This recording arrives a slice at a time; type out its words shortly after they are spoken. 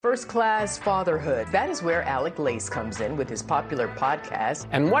First Class Fatherhood. That is where Alec Lace comes in with his popular podcast.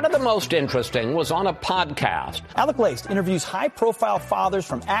 And one of the most interesting was on a podcast. Alec Lace interviews high-profile fathers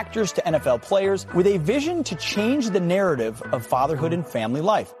from actors to NFL players with a vision to change the narrative of fatherhood and family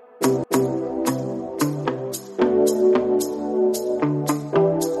life.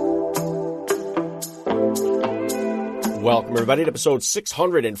 Welcome, everybody, to episode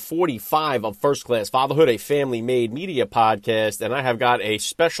 645 of First Class Fatherhood, a family-made media podcast. And I have got a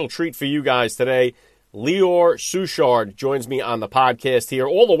special treat for you guys today. Lior Suchard joins me on the podcast here,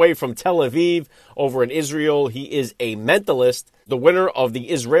 all the way from Tel Aviv over in Israel. He is a mentalist, the winner of the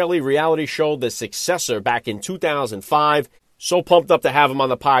Israeli reality show The Successor back in 2005. So pumped up to have him on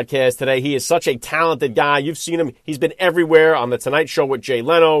the podcast today. He is such a talented guy. You've seen him. He's been everywhere on The Tonight Show with Jay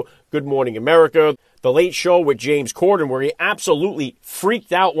Leno, Good Morning America, The Late Show with James Corden, where he absolutely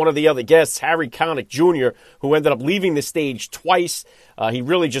freaked out one of the other guests, Harry Connick Jr., who ended up leaving the stage twice. He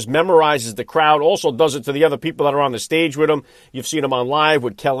really just memorizes the crowd, also does it to the other people that are on the stage with him. You've seen him on Live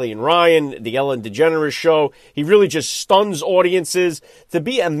with Kelly and Ryan, the Ellen DeGeneres Show. He really just stuns audiences. To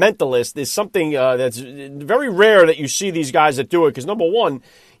be a mentalist is something that's very rare that you see these guys that do it, because number one,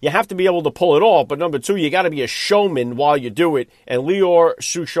 you have to be able to pull it off, but number two, you got to be a showman while you do it. And Lior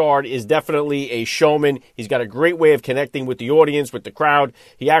Suchard is definitely a showman. He's got a great way of connecting with the audience, with the crowd.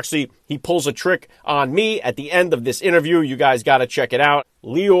 He pulls a trick on me at the end of this interview. You guys got to check it out.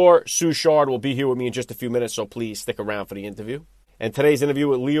 Lior Suchard will be here with me in just a few minutes, so please stick around for the interview. And today's interview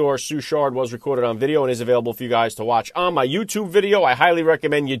with Lior Suchard was recorded on video and is available for you guys to watch on my YouTube video. I highly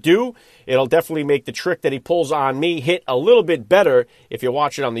recommend you do. It'll definitely make the trick that he pulls on me hit a little bit better if you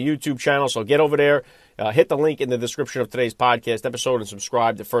watch it on the YouTube channel. So get over there, hit the link in the description of today's podcast episode, and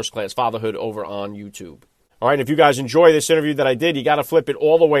subscribe to First Class Fatherhood over on YouTube. All right, if you guys enjoy this interview that I did, you got to flip it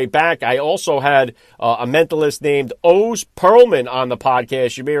all the way back. I also had a mentalist named Oz Pearlman on the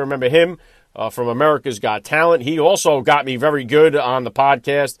podcast. You may remember him from America's Got Talent. He also got me very good on the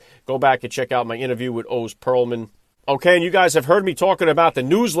podcast. Go back and check out my interview with Oz Pearlman. Okay, and you guys have heard me talking about the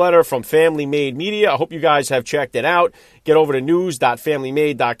newsletter from Family Made Media. I hope you guys have checked it out. Get over to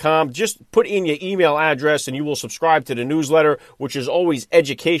news.familymade.com. Just put in your email address and you will subscribe to the newsletter, which is always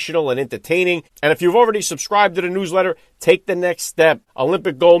educational and entertaining. And if you've already subscribed to the newsletter, take the next step.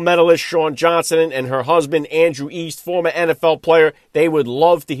 Olympic gold medalist Shawn Johnson and her husband Andrew East, former NFL player, they would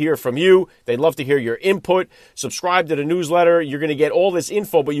love to hear from you. They'd love to hear your input. Subscribe to the newsletter. You're going to get all this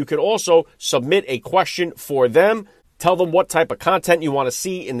info, but you can also submit a question for them. Tell them what type of content you want to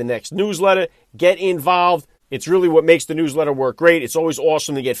see in the next newsletter. Get involved. It's really what makes the newsletter work great. It's always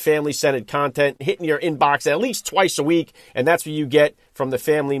awesome to get family-centered content hitting your inbox at least twice a week, and that's what you get from the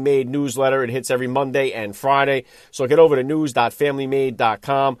Family Made newsletter. It hits every Monday and Friday. So get over to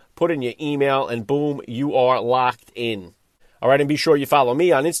news.familymade.com, put in your email, and boom, you are locked in. All right, and be sure you follow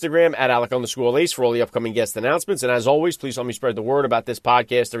me on Instagram at Alec_Lace for all the upcoming guest announcements. And as always, please help me spread the word about this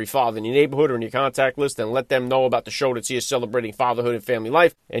podcast to every father in your neighborhood or in your contact list, and let them know about the show that's here celebrating fatherhood and family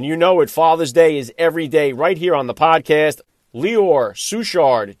life. And you know it, Father's Day is every day right here on the podcast. Lior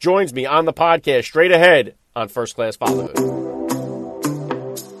Suchard joins me on the podcast straight ahead on First Class Fatherhood.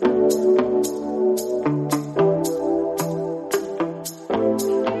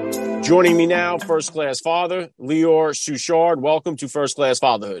 Joining me now, First Class Father, Lior Suchard. Welcome to First Class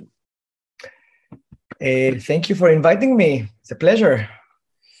Fatherhood. Thank you for inviting me. It's a pleasure.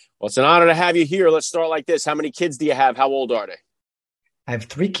 Well, it's an honor to have you here. Let's start like this. How many kids do you have? How old are they? I have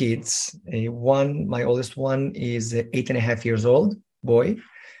 3 kids. My oldest one is 8.5 years old, boy,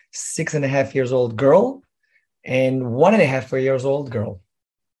 6.5 years old girl, and 1.5 years old girl.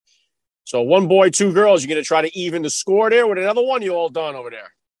 So 1 boy, 2 girls. You're going to try to even the score there with another one? You all done over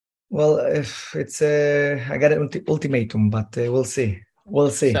there? Well, if it's I got an ultimatum, but we'll see. We'll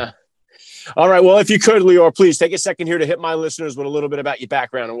see. All right. Well, if you could, Lior, please take a second here to hit my listeners with a little bit about your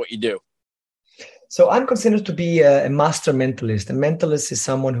background and what you do. So I'm considered to be a master mentalist. A mentalist is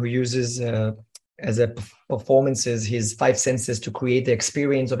someone who uses as a performances his 5 senses to create the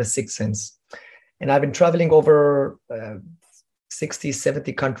experience of a 6th sense. And I've been traveling over 60,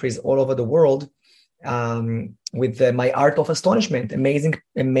 70 countries all over the world with my art of astonishment, amazing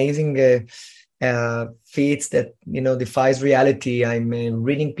feats that, defies reality. I'm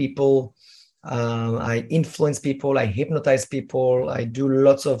reading people. I influence people. I hypnotize people. I do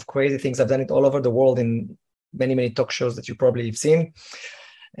lots of crazy things. I've done it all over the world in many, many talk shows that you probably have seen.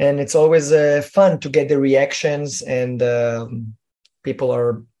 And it's always fun to get the reactions, and people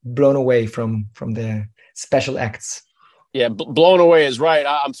are blown away from the special acts. Yeah, blown away is right.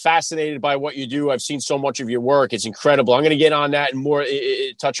 I'm fascinated by what you do. I've seen so much of your work. It's incredible. I'm going to get on that and more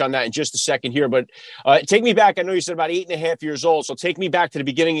touch on that in just a second here. But take me back. I know you said about 8.5 years old. So take me back to the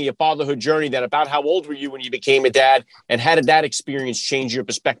beginning of your fatherhood journey. Then about how old were you when you became a dad? And how did that experience change your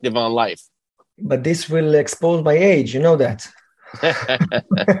perspective on life? But this will expose my age. You know that.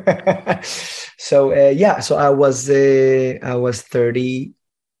 So I was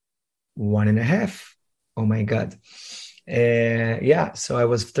 31 and a half. Oh my God. So I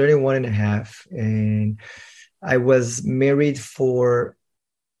was 31 and a half, and I was married for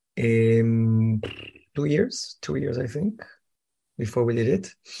 2 years, I think, before we did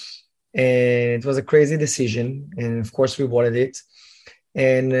it. And it was a crazy decision. And of course we wanted it.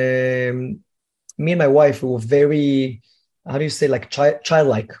 And me and my wife, we were very, how do you say, like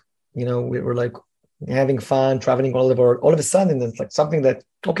childlike, we were like having fun, traveling all of a sudden. It's like something that,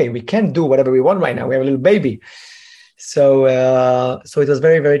 okay, we can do whatever we want right now. We have a little baby. So it was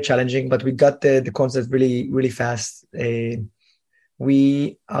very, very challenging, but we got the concept really, really fast.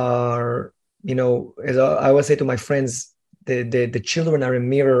 We are, as I always say to my friends, the children are a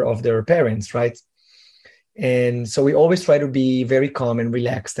mirror of their parents, right? And so we always try to be very calm and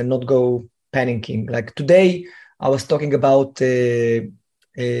relaxed and not go panicking. Like today, I was talking about the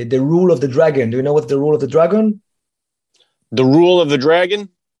rule of the dragon. Do you know what's the rule of the dragon? The rule of the dragon?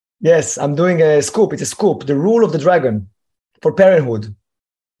 Yes, I'm doing a scoop. It's a scoop. The rule of the dragon for parenthood.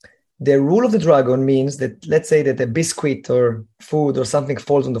 The rule of the dragon means that, let's say that a biscuit or food or something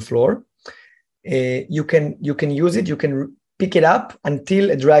falls on the floor. You can use it. You can pick it up until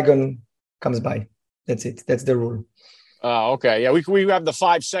a dragon comes by. That's it. That's the rule. Oh, okay. Yeah, we have the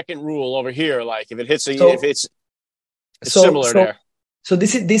 5-second rule over here. Like if it hits it's similar there. So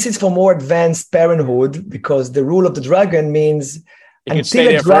this is for more advanced parenthood, because the rule of the dragon means it can stay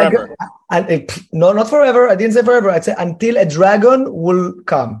there forever. No, not forever. I didn't say forever. I said until a dragon will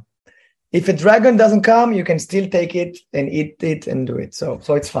come. If a dragon doesn't come, you can still take it and eat it and do it. So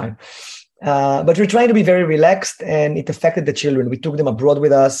it's fine. But we're trying to be very relaxed, and it affected the children. We took them abroad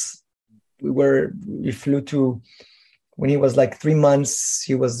with us. We flew to, when he was like 3 months,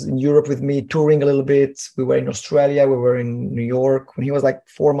 he was in Europe with me, touring a little bit. We were in Australia. We were in New York. When he was like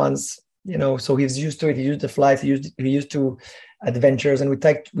 4 months, so he's used to it. He used the flights. He used to adventures, and we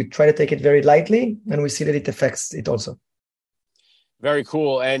try to take it very lightly, and we see that it affects it also. Very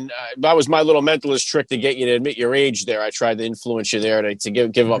cool. And that was my little mentalist trick to get you to admit your age there. I tried to influence you there to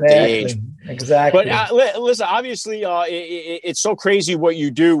give up the age. Exactly. But listen, obviously, it's so crazy what you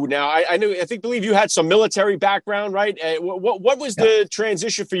do now. I believe you had some military background, right? What was the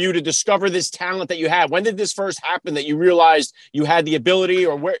transition for you to discover this talent that you had? When did this first happen that you realized you had the ability,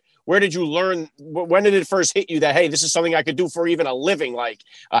 or where did you learn? When did it first hit you that, hey, this is something I could do for even a living? Like,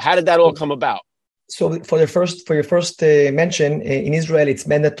 how did that all come about? So for your first mention, in Israel, it's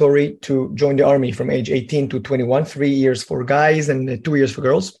mandatory to join the army from age 18 to 21, 3 years for guys and 2 years for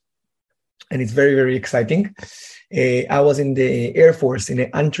girls. And it's very, very exciting. I was in the Air Force in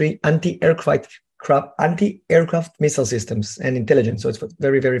the anti-aircraft missile systems and intelligence. So it's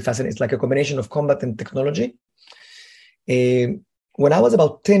very, very fascinating. It's like a combination of combat and technology. When I was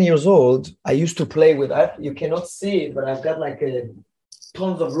about 10 years old, I used to play with that. You cannot see it, but I've got like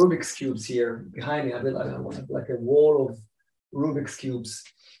tons of Rubik's Cubes here behind me. I have like a wall of Rubik's Cubes.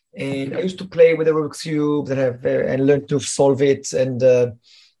 And I used to play with the Rubik's Cube and learned to solve it, and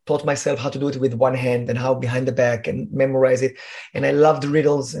taught myself how to do it with one hand and how behind the back and memorize it. And I loved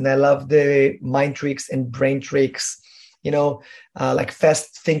riddles, and I loved the mind tricks and brain tricks, like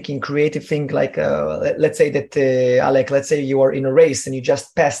fast thinking, creative thing. Like, let's say that, Alec, let's say you are in a race and you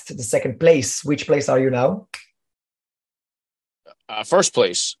just passed the second place. Which place are you now? First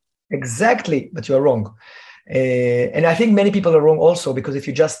place. Exactly, but you're wrong. And I think many people are wrong also, because if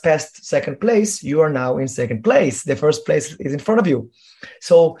you just passed second place, you are now in second place. The first place is in front of you.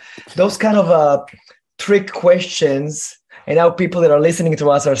 So those kind of trick questions, and now people that are listening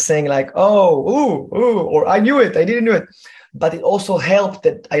to us are saying like, oh, ooh, or I knew it, I didn't know it. But it also helped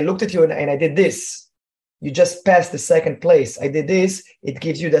that I looked at you and I did this. You just passed the second place. I did this. It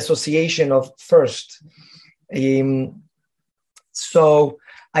gives you the association of first. So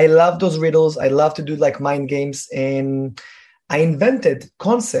I love those riddles. I love to do like mind games, and I invented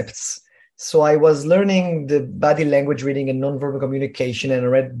concepts. So I was learning the body language reading and nonverbal communication, and I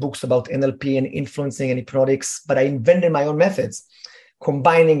read books about NLP and influencing and hypnotics, but I invented my own methods,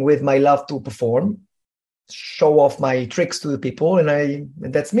 combining with my love to perform, show off my tricks to the people, and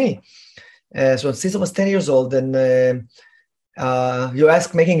that's me. So since I was 10 years old, and you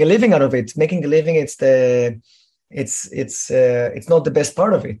ask making a living out of it. Making a living, it's not the best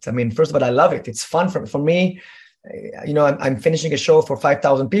part of it. I mean, first of all, I love it. It's fun for me I'm finishing a show for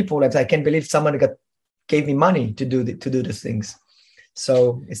 5,000 people, and I can't believe someone gave me money to do these things.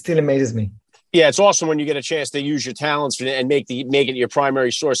 So it still amazes me. Yeah, it's awesome when you get a chance to use your talents and make it your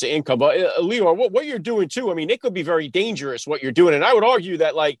primary source of income. But Lior, what you're doing too, I mean, it could be very dangerous what you're doing. And I would argue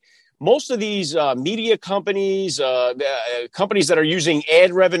that like most of these media companies, companies that are using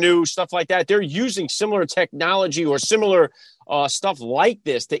ad revenue, stuff like that, they're using similar technology or similar stuff like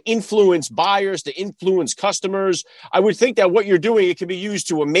this to influence buyers, to influence customers. I would think that what you're doing, it can be used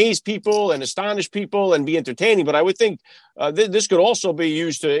to amaze people and astonish people and be entertaining. But I would think this could also be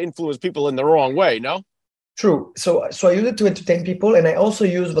used to influence people in the wrong way, no? True. So I use it to entertain people, and I also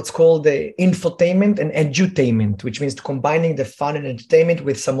use what's called the infotainment and edutainment, which means combining the fun and entertainment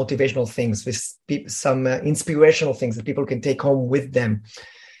with some motivational things, with some inspirational things that people can take home with them.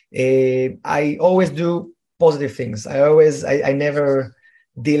 I always do positive things. I never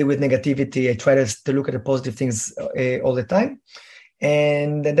deal with negativity. I try to look at the positive things all the time.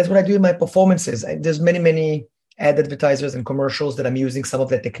 And that's what I do in my performances. There's many ad advertisers and commercials that I'm using some of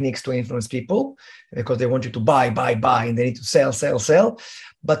the techniques to influence people because they want you to buy, and they need to sell.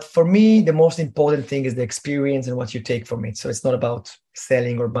 But for me, the most important thing is the experience and what you take from it. So it's not about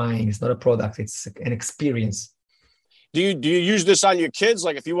selling or buying. It's not a product. It's an experience. Do you use this on your kids?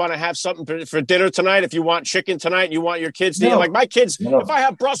 Like if you want to have something for dinner tonight, if you want chicken tonight, and you want your kids to eat, like my kids, if I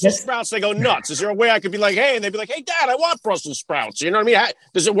have Brussels sprouts, they go nuts. Is there a way I could be like, hey, and they'd be like, hey, Dad, I want Brussels sprouts. You know what I mean?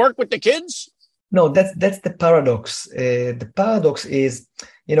 Does it work with the kids? No, that's the paradox. The paradox is,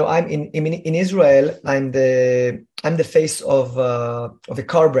 I'm in Israel. I'm the face of a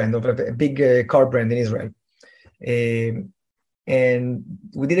car brand, of a big car brand in Israel, and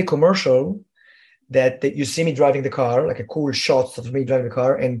we did a commercial that you see me driving the car, like a cool shot of me driving the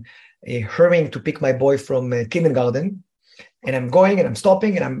car and hurrying to pick my boy from kindergarten, and I'm going and I'm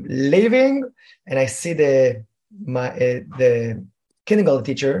stopping and I'm leaving, and I see the kindergarten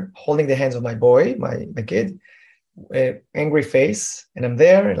teacher holding the hands of my boy, my kid, angry face, and I'm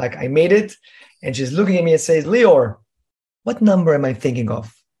there, like I made it, and she's looking at me and says, Lior, what number am I thinking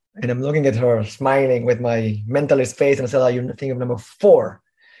of? And I'm looking at her, smiling with my mentalist face, and I said, you're thinking of number 4.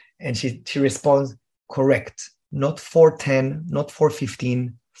 And she responds, correct, not 4:10, not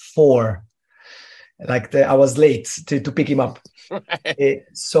 4:15, 4. Like I was late to pick him up.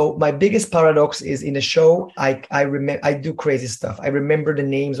 So my biggest paradox is in the show, I do crazy stuff. I remember the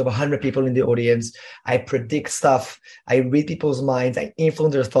names of 100 people in the audience. I predict stuff. I read people's minds. I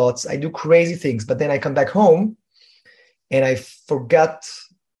influence their thoughts. I do crazy things. But then I come back home and I forgot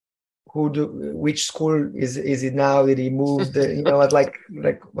which school is it now? Did he move?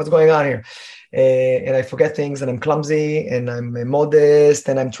 Like what's going on here? And I forget things, and I'm clumsy, and I'm modest,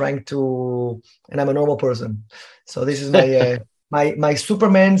 and I'm a normal person. So this is my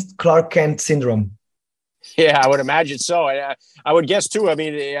Superman Clark Kent syndrome. Yeah, I would imagine so. I would guess too. I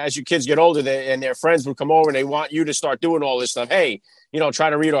mean, as your kids get older, and their friends would come over and they want you to start doing all this stuff. Hey, try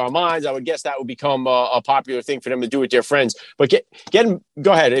to read our minds. I would guess that would become a popular thing for them to do with their friends. But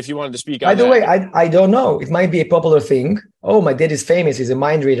go ahead if you wanted to speak. By the way, I don't know. It might be a popular thing. Oh, my dad is famous. He's a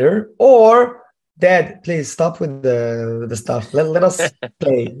mind reader. Or, Dad, please stop with the stuff. Let us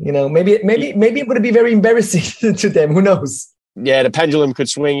play. Maybe I'm going to be very embarrassing to them. Who knows? Yeah, the pendulum could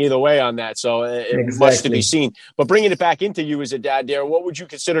swing either way on that. So it's much to be seen. But bringing it back into you as a dad there, what would you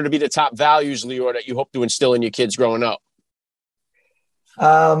consider to be the top values, Lior, that you hope to instill in your kids growing up?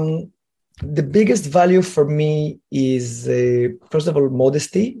 The biggest value for me is, first of all,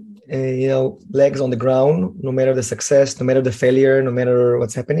 modesty. Legs on the ground, no matter the success, no matter the failure, no matter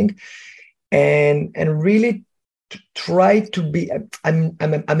what's happening. And really try to be, I'm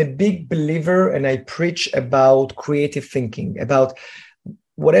a big believer, and I preach about creative thinking, about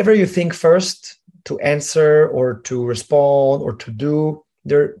whatever you think first to answer or to respond or to do.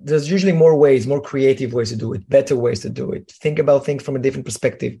 There's usually more ways, more creative ways to do it, better ways to do it. Think about things from a different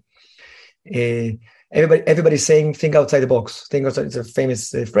perspective. Everybody's saying, think outside the box. Think outside. It's a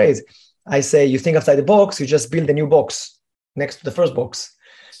famous phrase. I say, you think outside the box, you just build a new box next to the first box.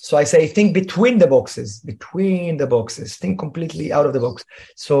 So I say, think between the boxes, think completely out of the box.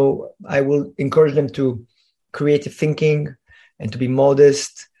 So I will encourage them to creative thinking and to be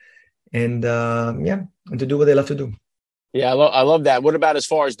modest and to do what they love to do. Yeah, I love that. What about as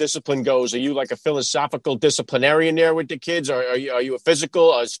far as discipline goes? Are you like a philosophical disciplinarian there with the kids? Or are you a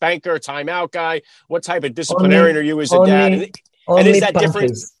spanker, timeout guy? What type of disciplinarian are you as a dad? And is that punches.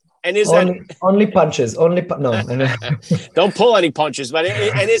 different? And is only punches? No. Don't pull any punches. But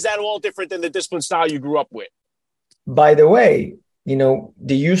is that all different than the discipline style you grew up with? By the way,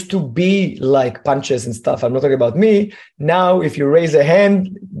 they used to be like punches and stuff. I'm not talking about me. Now, if you raise a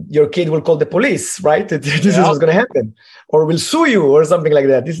hand, your kid will call the police, right? This is what's going to happen, or will sue you, or something like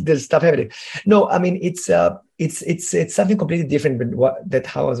that. This stuff happening. No, I mean it's something completely different. But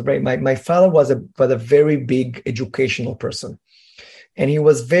how I was raised. My father was a very big educational person, and he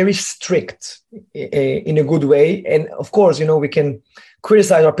was very strict in a good way. And of course, we can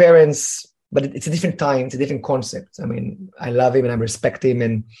criticize our parents, but it's a different time. It's a different concept. I mean, I love him and I respect him,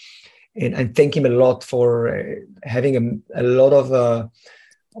 and thank him a lot for having a lot of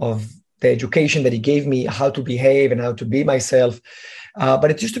the education that he gave me, how to behave and how to be myself.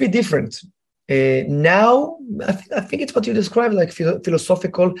 But it used to be different. Now, I think it's what you described, like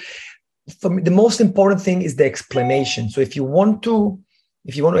philosophical. For me, the most important thing is the explanation. So if you want to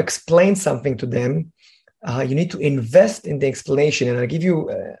explain something to them, you need to invest in the explanation. And I'll give you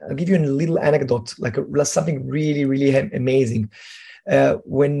a little anecdote, like something really, really amazing.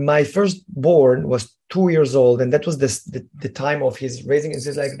 When my firstborn was 2 years old, and that was the time of his raising, and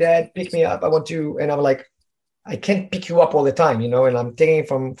says like, "Dad, pick me up. I want you." And I'm like, "I can't pick you up all the time, and I'm taking it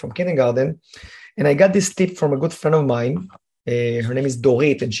from kindergarten." And I got this tip from a good friend of mine. Her name is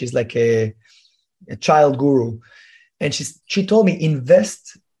Dorit, and she's like a child guru. And she told me,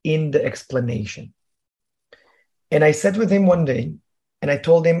 invest in the explanation. And I sat with him one day, and I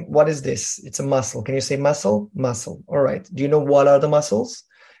told him, "What is this? It's a muscle. Can you say muscle? Muscle. All right. Do you know what are the muscles?"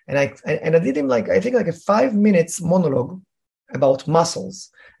 And I did him like a 5 minutes monologue about muscles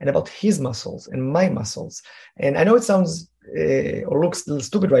and about his muscles and my muscles. And I know it sounds or looks a little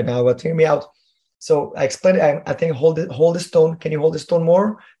stupid right now, but hear me out. So I explained, I think, hold the stone. Can you hold the stone more?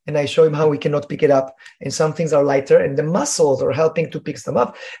 And I show him how we cannot pick it up. And some things are lighter, and the muscles are helping to pick them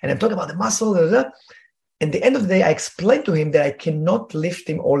up. And I'm talking about the muscle. And at the end of the day, I explained to him that I cannot lift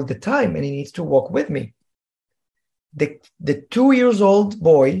him all the time, and he needs to walk with me. The 2 years old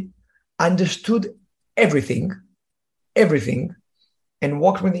boy understood everything, and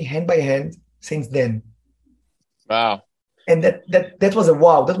walked with me hand by hand since then. Wow. And that was a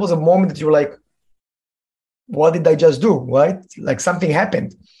wow. That was a moment that you were like, what did I just do, right? Like something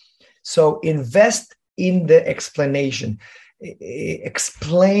happened. So invest in the explanation.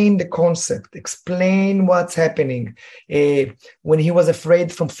 Explain the concept. Explain what's happening. When he was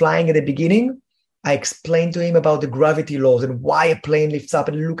afraid from flying at the beginning, I explained to him about the gravity laws and why a plane lifts up,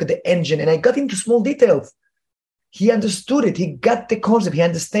 and look at the engine. And I got into small details. He understood it. He got the concept. He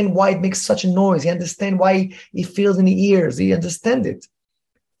understand why it makes such a noise. He understand why it feels in the ears. He understand it.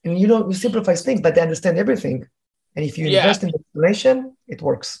 And you simplify things, but they understand everything. And if you invest in the explanation, it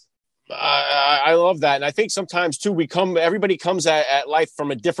works. I love that. And I think sometimes too, everybody comes at life from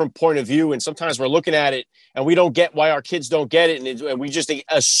a different point of view. And sometimes we're looking at it and we don't get why our kids don't get it. And we just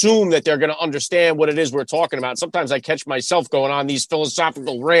assume that they're going to understand what it is we're talking about. Sometimes I catch myself going on these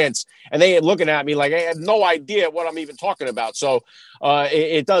philosophical rants and they looking at me like I have no idea what I'm even talking about. So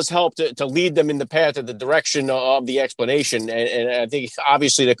it does help to lead them in the path of the direction of the explanation. And I think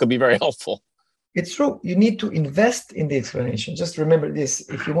obviously that could be very helpful. It's true. You need to invest in the explanation. Just remember this.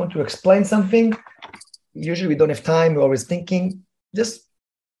 If you want to explain something, usually we don't have time. We're always thinking. Just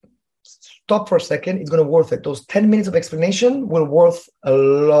stop for a second. It's going to worth it. Those 10 minutes of explanation will worth a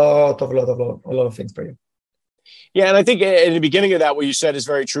lot of things for you. Yeah, and I think in the beginning of that, what you said is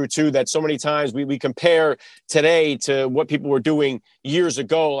very true, too, that so many times we compare today to what people were doing years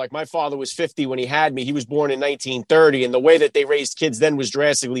ago. Like my father was 50 when he had me. He was born in 1930. And the way that they raised kids then was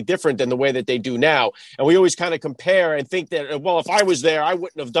drastically different than the way that they do now. And we always kind of compare and think that, well, if I was there, I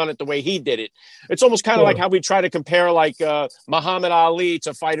wouldn't have done it the way he did it. It's almost kind of like how we try to compare like Muhammad Ali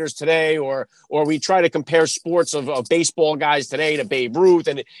to fighters today, or we try to compare sports of baseball guys today to Babe Ruth.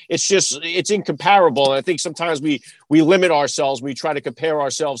 And it's incomparable. And I think sometimes we limit ourselves. We try to compare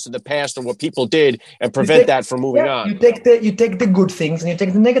ourselves to the past or what people did and prevent that from moving on. You take the good things and you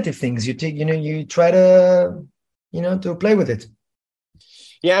take the negative things. You try to play with it.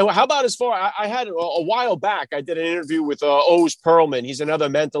 Yeah. How about as far, I had a while back, I did an interview with Oz Perlman. He's another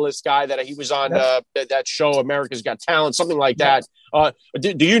mentalist guy that he was on that show, America's Got Talent, something like that.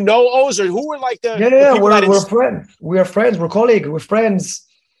 Do you know Oz, or who were like the we're friends. We are friends. We're colleagues. We're friends.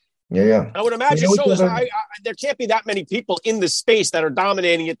 Yeah. I would imagine so. There can't be that many people in the space that are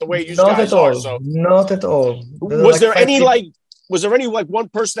dominating it the way you guys are. So. Not at all. Was there any one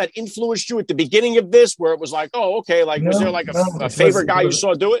person that influenced you at the beginning of this, where it was like, oh, okay, like was there like a favorite guy you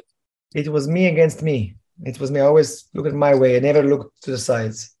saw do it? It was me against me. It was me. I always look at my way. I never look to the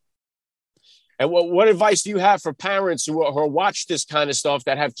sides. And what advice do you have for parents who watch this kind of stuff,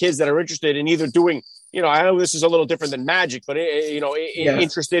 that have kids that are interested in either doing, I know this is a little different than magic, but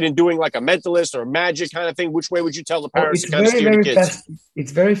interested in doing like a mentalist or a magic kind of thing? Which way would you tell the parents to kind of steer the kids?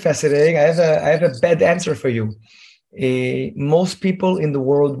 It's very fascinating. I have a bad answer for you. most people in the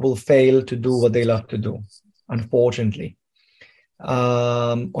world will fail to do what they love to do, unfortunately.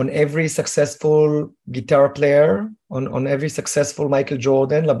 On every successful guitar player, on every successful Michael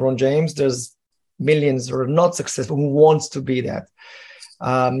Jordan, LeBron James, there's millions who are not successful who wants to be that.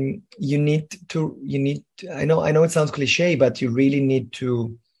 You need to, I know it sounds cliche, but you really need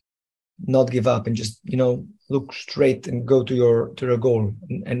to not give up and just, look straight and go to your goal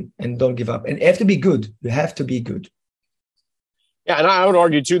and don't give up. And you have to be good. You have to be good. Yeah, and I would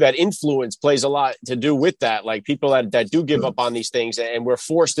argue, too, that influence plays a lot to do with that. Like people that do give up on these things, and we're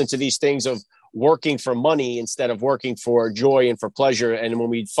forced into these things of working for money instead of working for joy and for pleasure. And when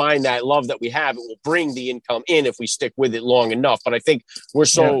we find that love that we have, it will bring the income in if we stick with it long enough. But I think we're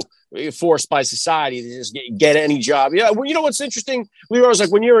so forced by society to just get any job. Yeah, well, you know what's interesting, Leroy, is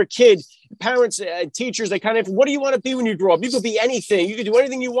like when you're a kid, parents and teachers, they kind of, what do you want to be when you grow up? You could be anything. You could do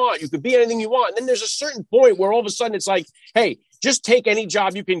anything you want. You could be anything you want. And then there's a certain point where all of a sudden it's like, hey, just take any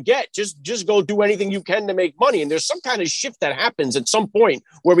job you can get. Just go do anything you can to make money. And there's some kind of shift that happens at some point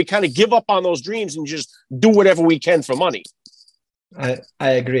where we kind of give up on those dreams and just do whatever we can for money. I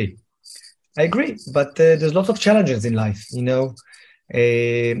agree. But there's lots of challenges in life,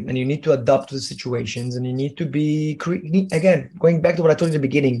 and you need to adapt to the situations, and you need to be, again, going back to what I told you at the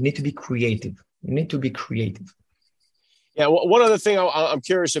beginning, you need to be creative. Yeah, well, one other thing I'm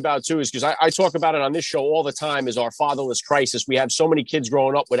curious about, too, is because I talk about it on this show all the time is our fatherless crisis. We have so many kids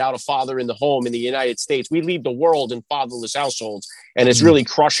growing up without a father in the home in the United States. We leave the world in fatherless households, and it's really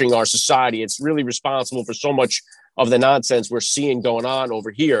crushing our society. It's really responsible for so much of the nonsense we're seeing going on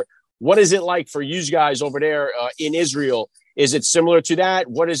over here. What is it like for you guys over there in Israel? Is it similar to that?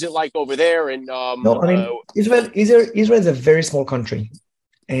 What is it like over there? And no, I mean, Israel is a very small country,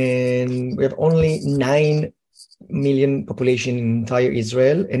 and we have only 9 million population in entire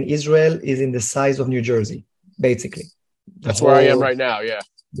Israel, and Israel is in the size of New Jersey, basically. That's where I am right now. Yeah,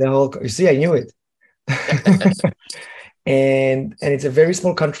 you see, I knew it. and it's a very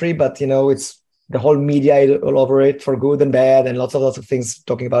small country, but it's the whole media all over it for good and bad, and lots of things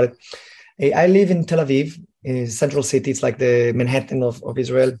talking about it. I live in Tel Aviv, in central city. It's like the Manhattan of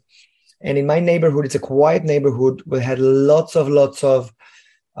Israel, and in my neighborhood, it's a quiet neighborhood. We had lots of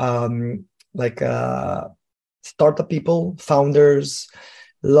startup people, founders,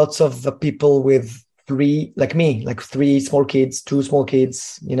 lots of people with 3 small kids, 2 small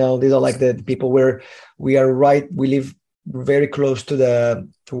kids. These are like the people where we live very close to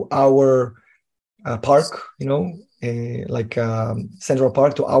our park, Central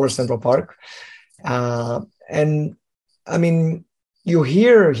Park, to our Central Park. And I mean, you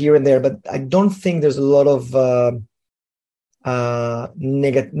hear here and there, but I don't think there's a lot of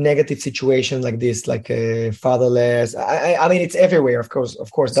negative situation like this, like fatherless. I mean, it's everywhere, of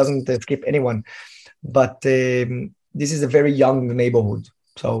course, doesn't skip anyone, but this is a very young neighborhood,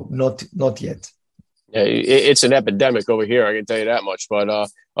 so not yet. Yeah, it's an epidemic over here, I can tell you that much. But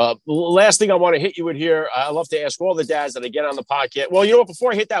last thing I want to hit you with here, I love to ask all the dads that I get on the podcast. Well, you know what,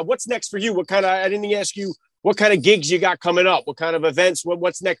 before I hit that, what's next for you? I didn't ask you what kind of gigs you got coming up, what kind of events,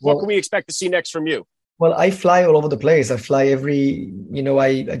 what's next? What can we expect to see next from you? Well, I fly all over the place. I fly I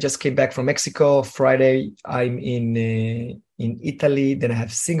just came back from Mexico. Friday, I'm in Italy. Then I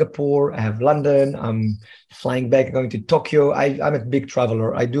have Singapore. I have London. I'm flying back, going to Tokyo. I'm a big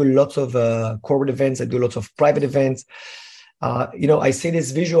traveler. I do lots of corporate events. I do lots of private events. I see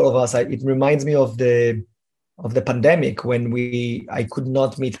this visual of us. It reminds me of the pandemic when I could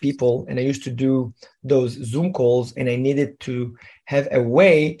not meet people, and I used to do those Zoom calls, and I needed to have a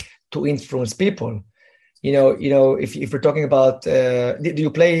way to influence people. If we're talking about, do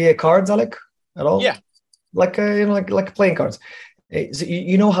you play cards, Alec, at all? Yeah. Like playing cards. So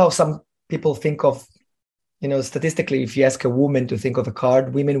you know how some people think of, statistically, if you ask a woman to think of a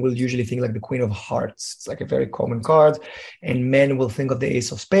card, women will usually think like the Queen of Hearts. It's like a very common card, and men will think of the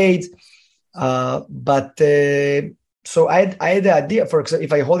Ace of Spades. So I had the idea, for example,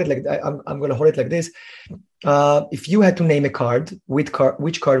 if I hold it like, I'm going to hold it like this. If you had to name a card, which card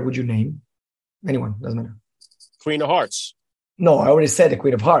would you name? Anyone, doesn't matter. Queen of Hearts. No, I already said the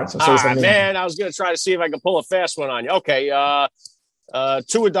Queen of Hearts. Man, I was going to try to see if I could pull a fast one on you. Okay,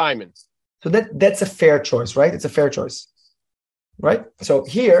 2 of diamonds. So that's a fair choice, right? It's a fair choice, right? So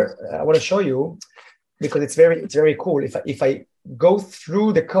here, I want to show you, because it's very cool. If I go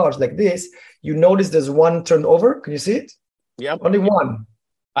through the cards like this, you notice there's one turned over. Can you see it? Yep. Only one.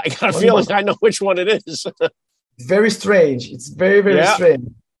 I got a feeling I know which one it is. Very strange. It's very strange.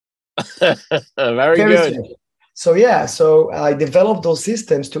 Very good. Strange. So I developed those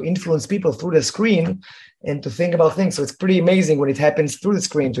systems to influence people through the screen and to think about things. So it's pretty amazing when it happens through the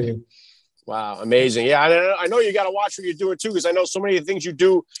screen to you. Wow, amazing. Yeah, I know you got to watch what you're doing, too, because I know so many of the things you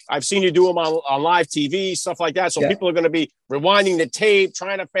do, I've seen you do them on live TV, stuff like that. So people are going to be rewinding the tape,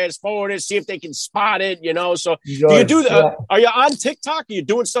 trying to fast forward it, see if they can spot it, So do you do that? Are you on TikTok? Are you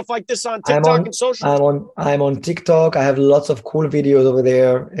doing stuff like this on TikTok and social? I'm on TikTok. I have lots of cool videos over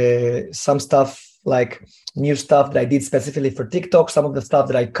there. Some stuff like new stuff that I did specifically for TikTok, some of the stuff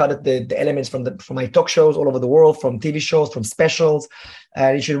that I cut the elements from my talk shows all over the world, from TV shows, from specials.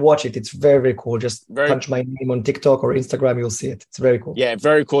 You should watch it. It's very, very cool. Just punch my name on TikTok or Instagram. You'll see it. It's very cool. Yeah,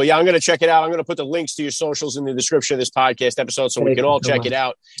 very cool. Yeah, I'm going to check it out. I'm going to put the links to your socials in the description of this podcast episode so we can all check it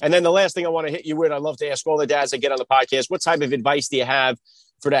out. And then the last thing I want to hit you with, I'd love to ask all the dads that get on the podcast, what type of advice do you have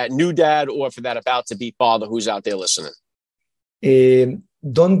for that new dad or for that about to be father who's out there listening?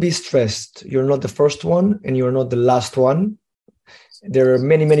 Don't be stressed. You're not the first one and you're not the last one. There are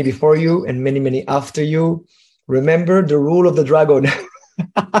many, many before you and many, many after you. Remember the rule of the dragon.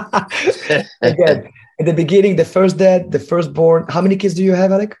 Again, in the beginning, the first dad, the firstborn. How many kids do you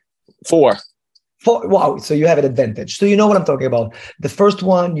have, Alec? 4. Wow. So you have an advantage. So you know what I'm talking about. The first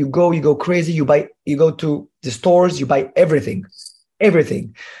one, you go crazy. You go to the stores, you buy everything.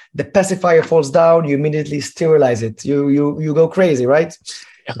 The pacifier falls down, you immediately sterilize it. You go crazy, right?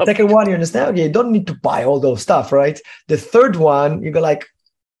 Yep. The second one, you understand, okay, you don't need to buy all those stuff, right? The third one, you go like,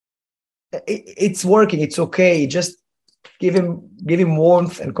 it's working, it's okay. Just give him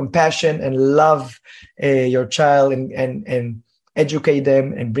warmth and compassion and love your child and educate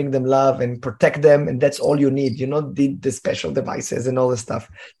them and bring them love and protect them. And that's all you need. You don't need the special devices and all this stuff.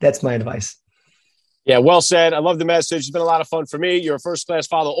 That's my advice. Yeah, well said. I love the message. It's been a lot of fun for me. You're a first-class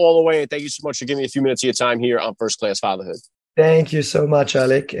father all the way. And thank you so much for giving me a few minutes of your time here on First Class Fatherhood. Thank you so much,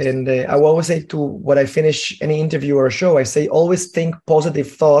 Alec. And I will always say when I finish any interview or show, I say, always think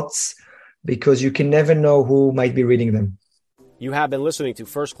positive thoughts because you can never know who might be reading them. You have been listening to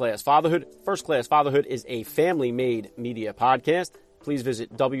First Class Fatherhood. First Class Fatherhood is a family-made media podcast. Please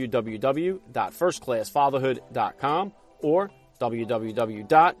visit www.firstclassfatherhood.com or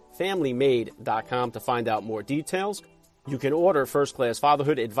www.familymade.com to find out more details. You can order First Class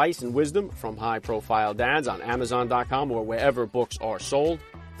Fatherhood advice and wisdom from high-profile dads on Amazon.com or wherever books are sold.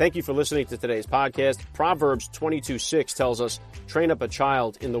 Thank you for listening to today's podcast. Proverbs 22:6 tells us, train up a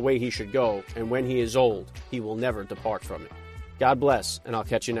child in the way he should go, and when he is old, he will never depart from it. God bless, and I'll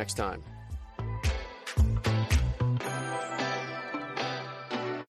catch you next time.